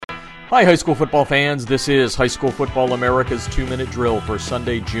Hi, high school football fans. This is High School Football America's 2-Minute Drill for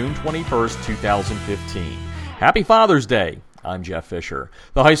Sunday, June 21st, 2015. Happy Father's Day. I'm Jeff Fisher.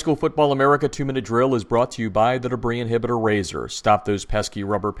 The High School Football America 2-Minute Drill is brought to you by the Debris Inhibitor Razor. Stop those pesky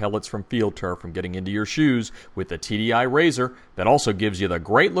rubber pellets from field turf from getting into your shoes with the TDI Razor that also gives you the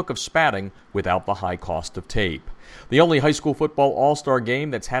great look of spatting without the high cost of tape. The only high school football all-star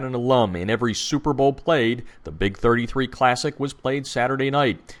game that's had an alum in every Super Bowl played, the Big 33 Classic, was played Saturday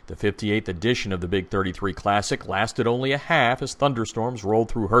night. The 58th edition of the Big 33 Classic lasted only a half as thunderstorms rolled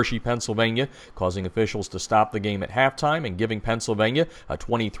through Hershey, Pennsylvania, causing officials to stop the game at halftime and giving Pennsylvania a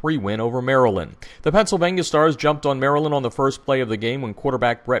 23 win over Maryland. The Pennsylvania Stars jumped on Maryland on the first play of the game when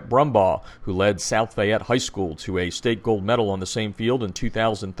quarterback Brett Brumbaugh, who led South Fayette High School to a state gold medal on the same field in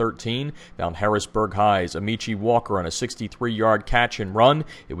 2013, found Harrisburg High's Amici Walker on a 63-yard catch and run.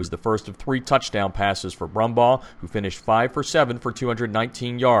 It was the first of 3 touchdown passes for Brumbaugh, who finished 5 for 7 for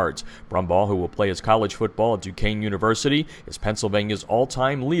 219 yards. Brumbaugh, who will play his college football at Duquesne University, is Pennsylvania's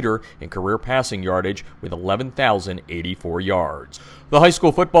all-time leader in career passing yardage with 11,084 yards. The high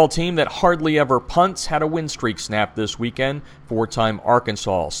school football team that hardly ever punts had a win streak snapped this weekend. 4-time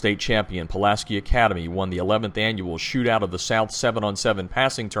Arkansas state champion Pulaski Academy won the 11th annual Shootout of the South 7-on-7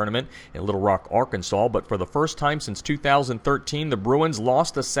 passing tournament in Little Rock, Arkansas, but for the first time since 2013, the Bruins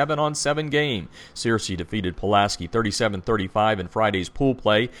lost a 7-on-7 game. Searcy defeated Pulaski 37-35 in Friday's pool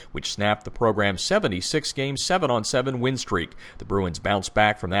play, which snapped the program's 76-game 7-on-7 win streak. The Bruins bounced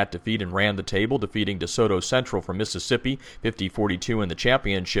back from that defeat and ran the table, defeating DeSoto Central from Mississippi 50-42 in the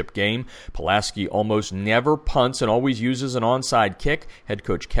championship game. Pulaski almost never punts and always uses an onside kick. Head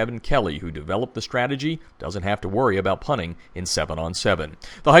coach Kevin Kelly, who developed the strategy, doesn't have to worry about punting in 7-on-7.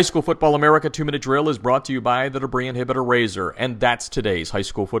 The High School Football America 2-Minute Drill is brought to you by the Debris Inhibitor Razor, and that's today's High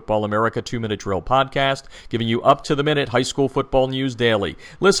School Football America 2-Minute Drill podcast, giving you up-to-the-minute high school football news daily.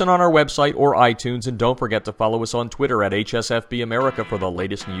 Listen on our website or iTunes, and don't forget to follow us on Twitter at HSFB America for the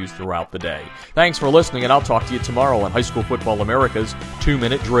latest news throughout the day. Thanks for listening, and I'll talk to you tomorrow on High School Football America's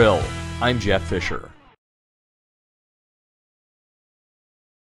 2-Minute Drill. I'm Jeff Fisher.